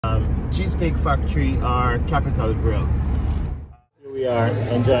Cheesecake Factory or Capital Grill. Here we are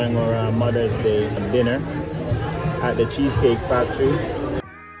enjoying our Mother's Day dinner at the Cheesecake Factory.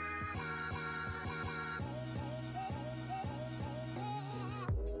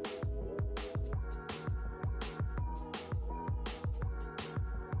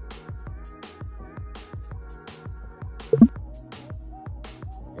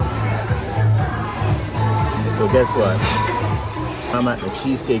 So guess what? I'm at the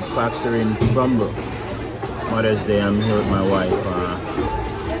Cheesecake Factory in Crumble. Mother's Day, I'm here with my wife,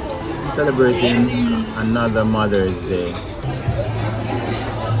 celebrating another Mother's Day.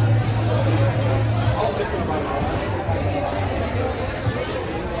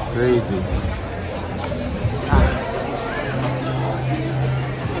 Crazy.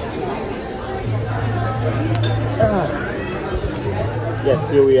 Yes,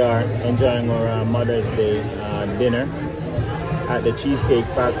 here we are enjoying our Mother's Day dinner at the Cheesecake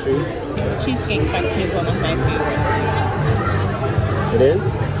Factory. Cheesecake Factory is one of my favorites. It is?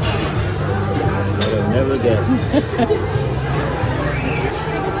 I would never guess.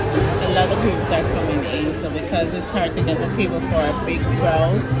 A lot of groups are coming in, so because it's hard to get a table for a big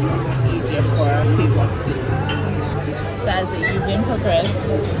crowd, it's easier for a table of two. So as the evening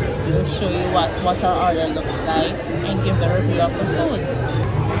progresses, we will show you what our order looks like and give the review of the food.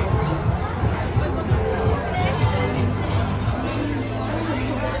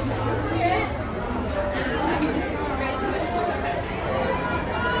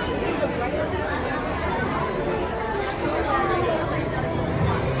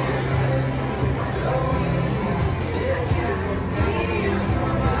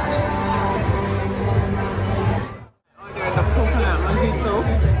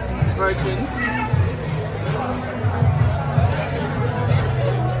 Virgin.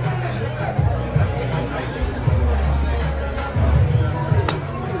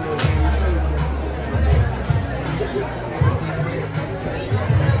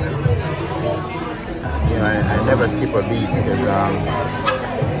 I never skip a beat because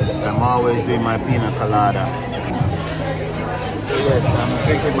I'm always doing my pina colada. So yes, I'm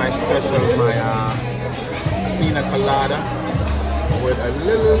drinking my special, my pina colada with a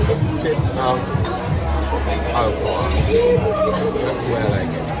little tip of alcohol. That's the way I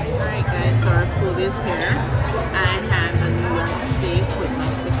like it. Alright guys, so our food is here. I had a New York steak with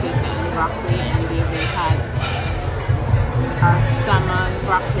mashed potato and broccoli, and David had our salmon,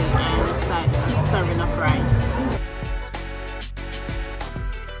 broccoli, and a serving of rice.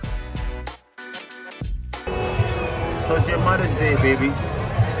 So it's your Mother's Day, baby. It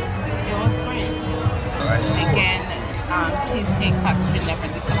was great. Alright. Again, Cheesecake Factory never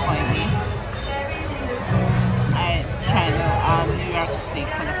disappoint me. I tried the New York steak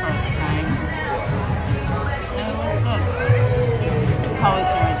for the first time, and it was good. How is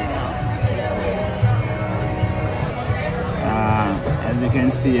the original? As you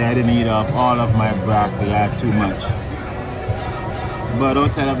can see, I didn't eat up all of my broccoli. I had too much. But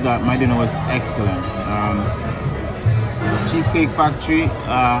outside of that, my dinner was excellent. Cheesecake Factory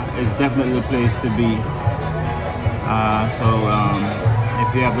is definitely the place to be.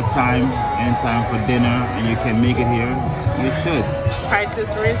 If you have the time and time for dinner and you can make it here, you should. Price is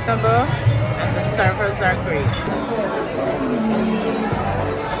reasonable and the servers are great.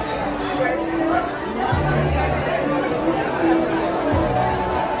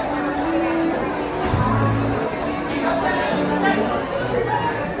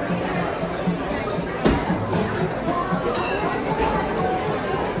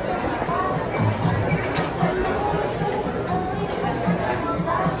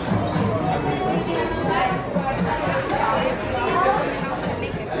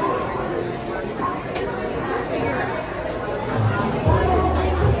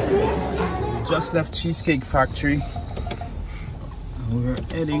 Just left Cheesecake Factory. We're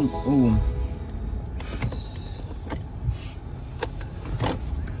heading home.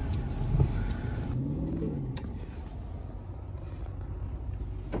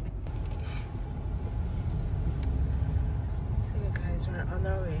 So you guys, we're on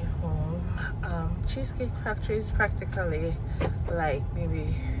our way home. Cheesecake Factory is practically like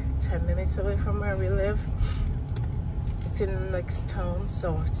maybe 10 minutes away from where we live. It's in the next town,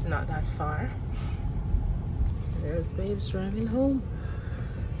 so it's not that far. There's Babes driving home.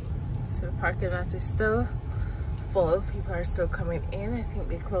 So the parking lot is still full. People are still coming in. I think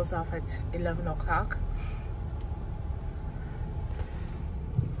they close off at 11 o'clock.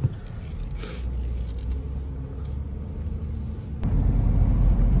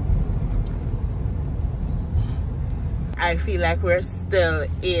 I feel like we're still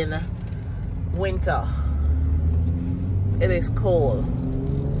in winter. It is cold.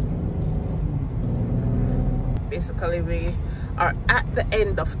 basically we are at the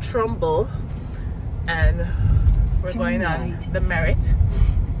end of Trumbull and we're going on the Merritt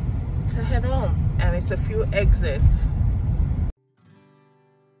to head home, and it's a few exits.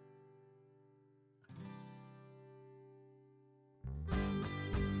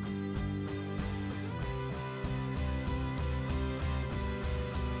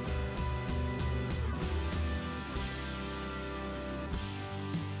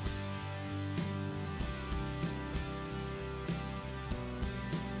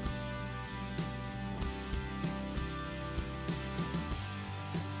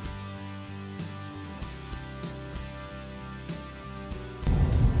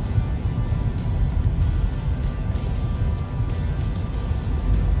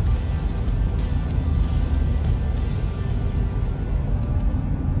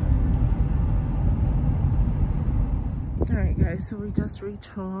 Alright guys, so we just reached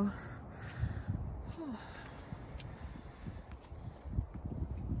home.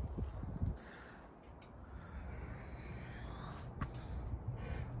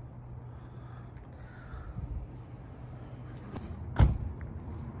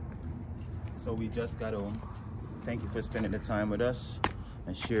 So we just got home. Thank you for spending the time with us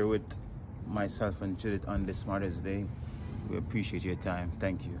and share with myself and Judith on this Mother's Day. We appreciate your time.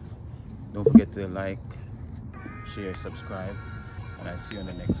 Thank you. Don't forget to like, share, subscribe, and I'll see you on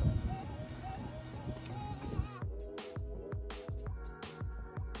the next one.